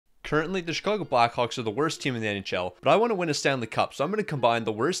Currently, the Chicago Blackhawks are the worst team in the NHL, but I want to win a Stanley Cup, so I'm going to combine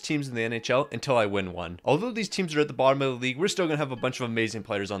the worst teams in the NHL until I win one. Although these teams are at the bottom of the league, we're still going to have a bunch of amazing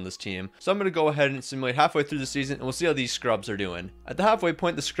players on this team. So I'm going to go ahead and simulate halfway through the season, and we'll see how these scrubs are doing. At the halfway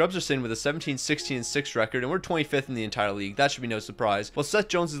point, the scrubs are sitting with a 17-16-6 record, and we're 25th in the entire league. That should be no surprise. While Seth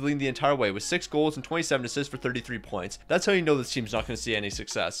Jones is leading the entire way with 6 goals and 27 assists for 33 points. That's how you know this team's not going to see any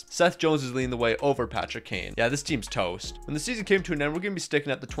success. Seth Jones is leading the way over Patrick Kane. Yeah, this team's toast. When the season came to an end, we're going to be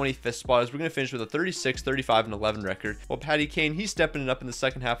sticking at the 25th spot as we're going to finish with a 36, 35, and 11 record. While Patty Kane, he's stepping it up in the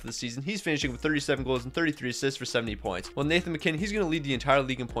second half of the season. He's finishing with 37 goals and 33 assists for 70 points. While Nathan McKinnon, he's going to lead the entire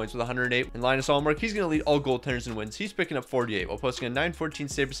league in points with 108. And Linus Ullmark, he's going to lead all goaltenders in wins. He's picking up 48 while posting a 914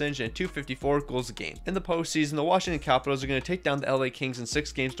 save percentage and 254 goals a game. In the postseason, the Washington Capitals are going to take down the LA Kings in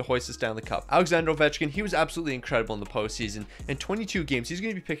 6 games to hoist the Stanley Cup. Alexander Ovechkin, he was absolutely incredible in the postseason. In 22 games, he's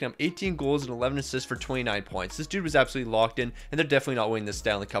going to be picking up 18 goals and 11 assists for 29 points. This dude was absolutely locked in, and they're definitely not winning the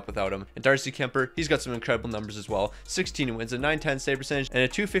Stanley Cup without him. And Darcy Kemper, he's got some incredible numbers as well. 16 wins, a 910 save percentage, and a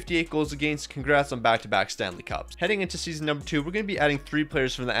 258 goals against. Congrats on back-to-back Stanley Cups. Heading into season number 2, we're going to be adding 3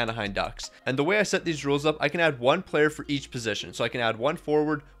 players from the Anaheim Ducks. And the way I set these rules up, I can add 1 player for each position. So I can add 1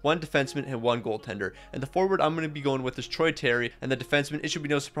 forward, 1 defenseman, and 1 goaltender. And the forward I'm going to be going with is Troy Terry, and the defenseman, it should be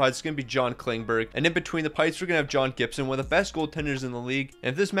no surprise, it's going to be John Klingberg. And in between the pipes, we're going to have John Gibson, one of the best goaltenders in the league.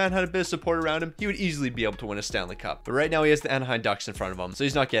 And if this man had a bit of support around him, he would easily be able to win a Stanley Cup. But right now, he has the Anaheim Ducks in front of him, so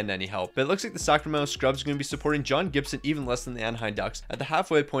he's not getting any help. But it looks like the Sacramento Scrubs are going to be supporting John Gibson even less than the Anaheim Ducks at the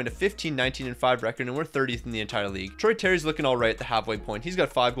halfway point of 15, 19, and 5 record, and we're 30th in the entire league. Troy Terry's looking all right at the halfway point. He's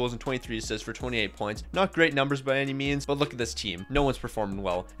got 5 goals and 23 assists for 28 points. Not great numbers by any means, but look at this team. No one's performing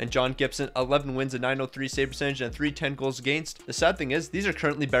well. And John Gibson, 11 wins, a 903 save percentage, and 310 goals against. The sad thing is, these are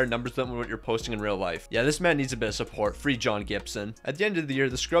currently better numbers than what you're posting in real life. Yeah, this man needs a bit of support. Free John Gibson. At the end of the year,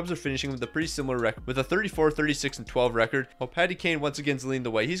 the Scrubs are finishing with a pretty similar record with a 34, 36, and 12 record. While Patty Kane once again is leading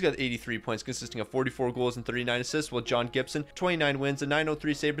the way. He's got 83 points consisting of 44 goals and 39 assists, while John Gibson, 29 wins, a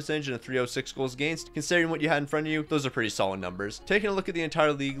 903 save percentage, and a 306 goals against. Considering what you had in front of you, those are pretty solid numbers. Taking a look at the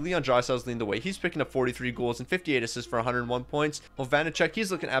entire league, Leon Draisaitl's leading the way. He's picking up 43 goals and 58 assists for 101 points. While Vanacek,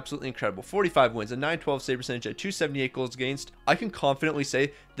 he's looking absolutely incredible. 45 wins, a 912 save percentage, at 278 goals against. I can confidently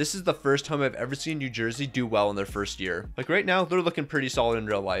say this is the first time I've ever seen New Jersey do well in their first year. Like right now, they're looking pretty solid in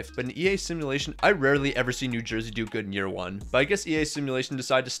real life, but in EA Simulation, I rarely ever see New Jersey do good in year 1. But I guess EA Simulation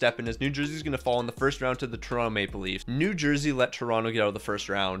decided to step in as New Jersey's going to fall in the first round to the Toronto Maple Leafs. New Jersey let Toronto get out of the first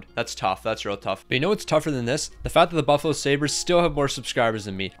round. That's tough. That's real tough. But you know what's tougher than this? The fact that the Buffalo Sabres still have more subscribers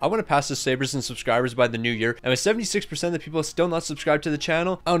than me. I want to pass the Sabres in subscribers by the new year, and with 76% of the people still not subscribed to the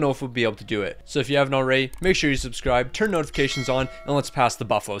channel, I don't know if we'll be able to do it. So if you haven't already, make sure you subscribe, turn notifications on, and let's pass the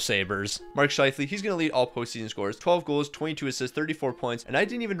Buffalo Sabres. Mark Scheifele, he's going to lead all postseason scores. 12 goals, 22 assists, 34 points, and I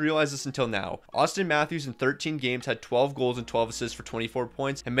didn't even realize this until now. Austin Matthews in 13 games had 12 goals and 12 assists for 24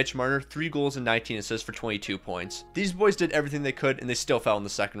 points, and Mitch Marner 3 goals and 19 assists for 22 points. These boys did everything they could, and they still fell in the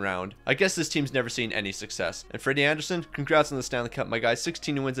second round. I guess this team's never seen any success. And Freddie Anderson, congrats on the Stanley Cup, my guy.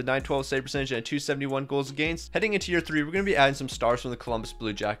 16 wins, a 912 save percentage, and 271 goals against. Heading into year 3, we're going to be adding some stars from the Columbus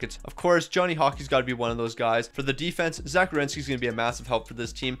Blue Jackets. Of course, Johnny Hockey's got to be one of those guys. For the defense, Zach Werenski's going to be a massive help for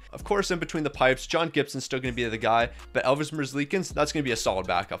this team. Of course, in between the pipes, John Gibson's still going to be the guy, but Elvis Merzlikins, that's going to be a solid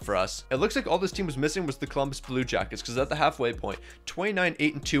backup for us. It looks like all this team was missing was the Columbus Blue Jackets, because at the halfway point, 29,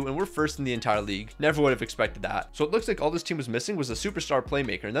 8, and 2, and we're first in the entire league. Never would have expected that. So it looks like all this team was missing was a superstar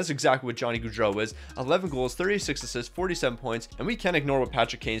playmaker, and that's exactly what Johnny Gaudreau is. 11 goals, 36 assists, 47 points, and we can't ignore what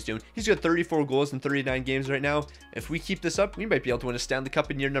Patrick Kane's doing. He's got 34 goals in 39 games right now. If we keep this up, we might be able to win a Stanley Cup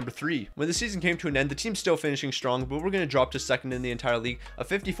in year number 3. When the season came to an end, the team's still finishing strong, but we're going to drop to second in the entire league. A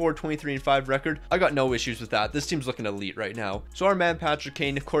 54, 23, and 5 record. I got no issues with that. This team's looking elite right now. So our man Patrick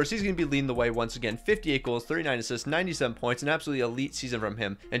Kane, of course, he's going to be leading the way once again. 58 goals, 39 assists, 97 points, an absolutely elite season from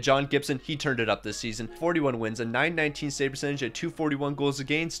him. And John Gibson, he turned it up this season. 41 wins, a 919 save percentage, at 241 goals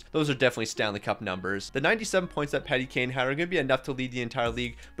against. Those are definitely Stanley Cup numbers. The 97 points that Patty Kane had are going to be enough to lead the entire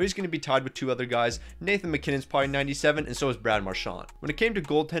league, but he's going to be tied with 2 other guys. Nathan McKinnon's probably 97, and so is Brad Marchand. When it came to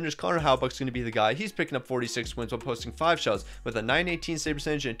goaltenders, Connor Hellebuyck's going to be the guy. He's picking up 46 wins while posting 5 shuts with a 918 save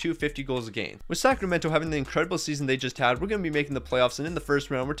percentage and 250 goals a game. With Sacramento having the incredible season they just had, we're going to be making the playoffs, and in the first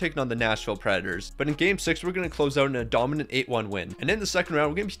round, we're taking on the Nashville Predators. But in Game 6, we're going to close out in a dominant 8-1 win. And in the second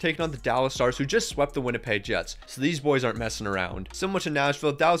round, we're going to be taking on the Dallas Stars, who just swept the Winnipeg Jets. So these boys aren't messing around. Similar to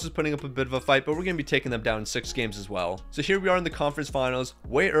Nashville, Dallas is putting up a bit of a fight, but we're going to be taking them down in 6 games as well. So here we are in the conference finals,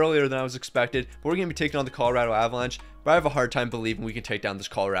 way earlier than I was expected, but we're going to be taking on the Colorado Avalanche. but I have a hard time believing we can take down this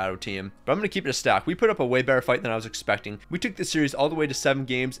Colorado team. But I'm going to keep it a stack. We put up a way better fight than I was expecting. We took the series all the way to 7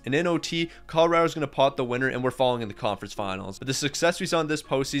 games, and in OT, Colorado's going to pot the winner, and we're falling in the conference finals. But the success we saw in this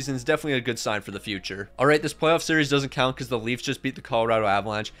postseason is definitely a good sign for the future. Alright, this playoff series doesn't count because the Leafs just beat the Colorado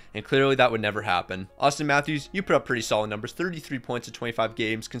Avalanche, and clearly that would never happen. Austin Matthews, you put up pretty solid numbers, 33 points in 25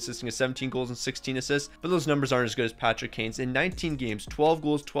 games, consisting of 17 goals and 16 assists, but those numbers aren't as good as Patrick Kane's. In 19 games, 12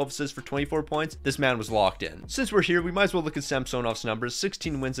 goals, 12 assists for 24 points, this man was locked in. Since we're here, we might as well look at Samsonov's numbers,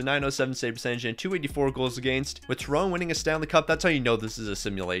 16 wins, a 907 save percentage, and 284 goals against. With Toronto winning a Stanley Cup, that's how you know this is a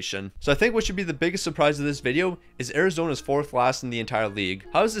simulation. So I think what should be the biggest surprise of this video is Arizona's 4th last in the entire league.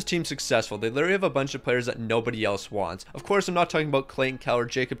 How is this team successful? They literally have a bunch of players that nobody else wants. Of course, I'm not talking about Clayton Keller,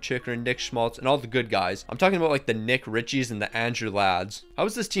 Jacob Chikrin, Nick Schmaltz, and all the good guys. I'm talking about like the Nick Ritchies and the Andrew Ladds. How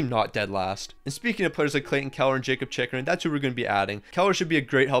is this team not dead last? And speaking of players like Clayton Keller and Jacob Chikrin, that's who we're going to be adding. Keller should be a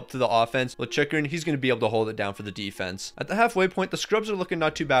great help to the offense, while Chikrin, he's going to be able to hold it down for the defense. At the halfway point, the Scrubs are looking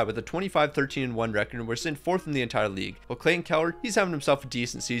not too bad with a 25-13-1 record, and we're sitting 4th in the entire league. While Clayton Keller, he's having himself a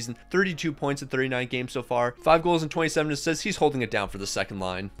decent season, 32 points in 39 games so far, 5 goals and 27 assists, he's holding it down for the second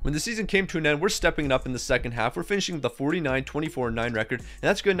line. When the season came to an end, we're stepping it up in the second half. We're finishing with a 49-24-9 record, and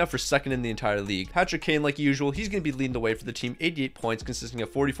that's good enough for second in the entire league. Patrick Kane, like usual, he's going to be leading the way for the team, 88 points, consisting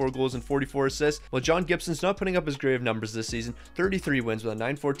of 44 goals and 44 assists, while John Gibson's not putting up his grade of numbers this season, 33 wins with a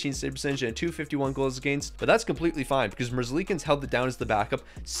 914 save percentage and 251 goals against, but that's completely fine because Merzlikins held it down as the backup,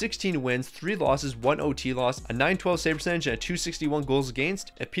 16 wins, 3 losses, 1 OT loss, a 912 save percentage and a 261 goals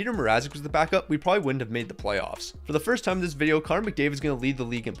against. If Peter Mrazek was the backup, we probably wouldn't have made the playoffs. For the first time in this video, Connor McDavid is going to lead the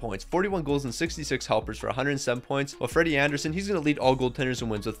league in points, 41 goals and 66 helpers for 107 points, while Freddie Anderson, he's going to lead all goaltenders in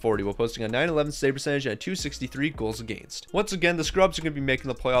wins with 40, while posting a 911 save percentage and a 263 goals against. Once again, the Scrubs are going to be making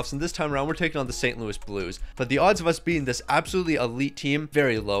the playoffs, and this time around we're taking on the St. Louis Blues, but the odds of us beating this absolutely elite team,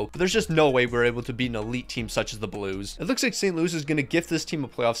 very low, but there's just no way we're able to beat an elite team such as the Blues. It looks like St. Louis is going to gift this team a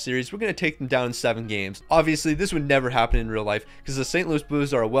playoff series. We're going to take them down in 7 games. Obviously, this would never happen in real life because the St. Louis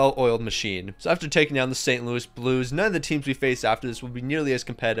Blues are a well-oiled machine. So after taking down the St. Louis Blues, none of the teams we face after this will be nearly as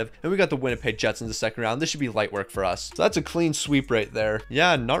competitive, and we got the Winnipeg Jets in the second round. This should be light work for us. So that's a clean sweep right there.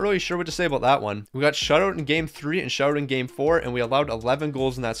 Yeah, not really sure what to say about that one. We got shutout in game 3 and shutout in game 4, and we allowed 11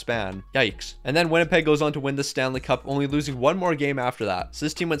 goals in that span. Yikes. And then Winnipeg goes on to win the Stanley Cup, only losing one more game after that. So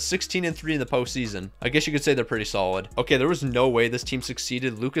this team went 16-3 in the postseason. I guess you could say they're pretty solid. Okay, there was no way this team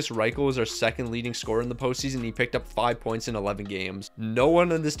succeeded. Lucas Reichel was our second leading scorer in the postseason. He picked up 5 points in 11 games. No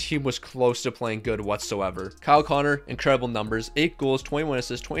one on this team was close to playing good whatsoever. Kyle Connor, incredible numbers, 8 goals, 21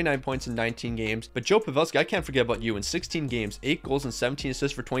 assists, 29 points in 19 games. But Joe Pavelski, I can't forget about you. In 16 games, 8 goals and 17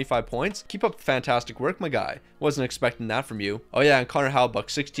 assists for 25 points. Keep up fantastic work, my guy. Wasn't expecting that from you. Oh yeah, and Connor Hellebuyck,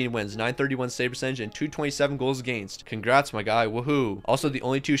 16 wins, 931 save percentage, and 227 goals against. Congrats, my guy. Woohoo. Also, the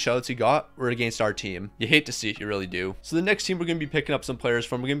only 2 shutouts he got were against our team. You hate to see it, you really do. So the next team we're going to be picking up some players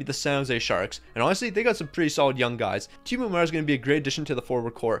from, we're going to be the San Jose Sharks. And honestly, they got some pretty solid young guys. Timo Meier is going to be a great addition to the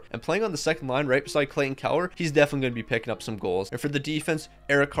forward core. And playing on the second line right beside Clayton Keller, he's definitely going to be picking up some goals. And for the defense,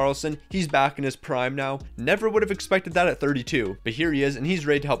 Erik Karlsson, he's back in his prime now. Never would have expected that at 32. But here he is, and he's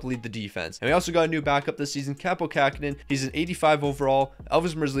ready to help lead the defense. And we also got a new backup this season, Kaapo Kähkönen. He's an 85 overall.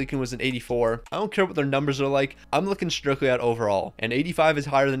 Elvis Merzlikins was an 84. I don't care what their numbers are like. I'm looking strictly at overall. And 85 is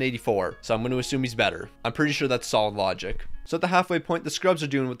higher than 84. So I'm going to assume he's better. I'm pretty sure that's solid logic. So at the halfway point, the Scrubs are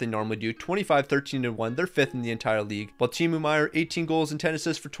doing what they normally do, 25-13-1. They're 5th in the entire league. While Timo Meier, 18 goals and 10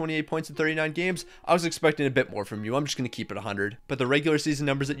 assists for 28 points in 39 games. I was expecting a bit more from you. I'm just going to keep it 100. But the regular season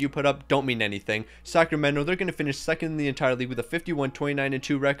numbers that you put up don't mean anything. Sacramento, they're going to finish 2nd in the entire league with a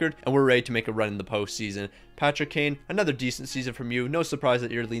 51-29-2 record, and we're ready to make a run in the postseason. Patrick Kane, another decent season from you. No surprise that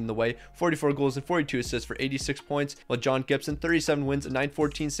you're leading the way. 44 goals and 42 assists for 86 points. While John Gibson, 37 wins, a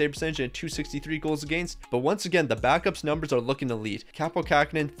 914 save percentage, and 263 goals against. But once again, the backups numbers are looking elite. Kaapo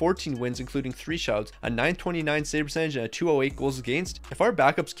Kähkönen, 14 wins, including 3 shouts, a 929 save percentage, and a 208 goals against. If our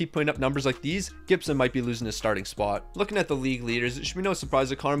backups keep putting up numbers like these, Gibson might be losing his starting spot. Looking at the league leaders, it should be no surprise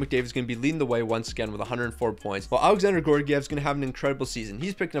that Connor McDavid is going to be leading the way once again with 104 points. While Alexander Georgiev is going to have an incredible season.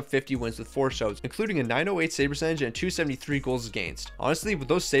 He's picking up 50 wins with 4 shouts, including a 908 save percentage and 273 goals against. Honestly, with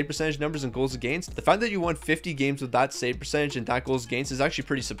those save percentage numbers and goals against, the fact that you won 50 games with that save percentage and that goals against is actually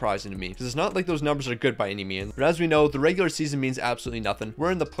pretty surprising to me, because it's not like those numbers are good by any means. But as we know, the regular regular season means absolutely nothing.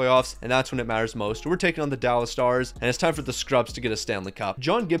 We're in the playoffs, and that's when it matters most. We're taking on the Dallas Stars, and it's time for the Scrubs to get a Stanley Cup.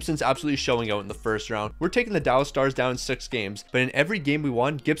 John Gibson's absolutely showing out in the first round. We're taking the Dallas Stars down in 6 games, but in every game we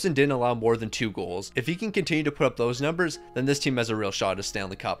won, Gibson didn't allow more than 2 goals. If he can continue to put up those numbers, then this team has a real shot at a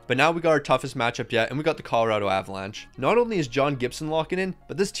Stanley Cup. But now we got our toughest matchup yet, and we got the Colorado Avalanche. Not only is John Gibson locking in,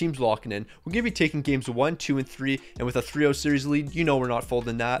 but this team's locking in. We're going to be taking games 1, 2, and 3, and with a 3-0 series lead, you know we're not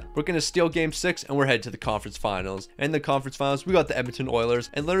folding that. We're going to steal game 6, and we're headed to the conference finals. And in the conference finals, we got the Edmonton Oilers,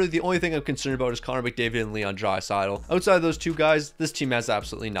 and literally the only thing I'm concerned about is Connor McDavid and Leon Draisaitl. Outside of those 2 guys, this team has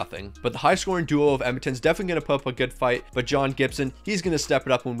absolutely nothing. But the high-scoring duo of Edmonton's definitely going to put up a good fight, but John Gibson, he's going to step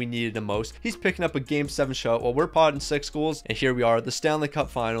it up when we needed him most. He's picking up a game 7 shutout while we're potting 6 goals, and here we are, the Stanley Cup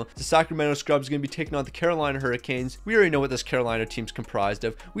final. The Sacramento Scrubs are going to be taking on the Carolina Hurricanes. We already know what this Carolina team's comprised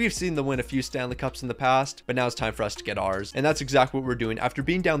of. We've seen them win a few Stanley Cups in the past, but now it's time for us to get ours. And that's exactly what we're doing. After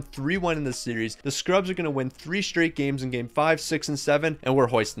being down 3-1 in this series, the Scrubs are going to win 3 straight games in game 5, 6, and 7, and we're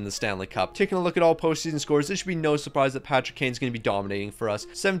hoisting the Stanley Cup. Taking a look at all postseason scores, it should be no surprise that Patrick Kane's going to be dominating for us.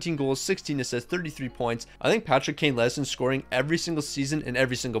 17 goals, 16 assists, 33 points. I think Patrick Kane led us in scoring every single season and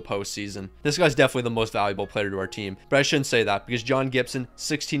every single postseason. This guy's definitely the most valuable player to our team, but I shouldn't say that because John Gibson,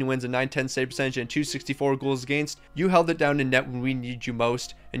 16 wins, a .910 save percentage, and 264 goals against. You held it down in net when we needed you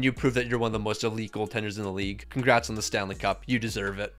most, and you proved that you're one of the most elite goaltenders in the league. Congrats on the Stanley Cup. You deserve it.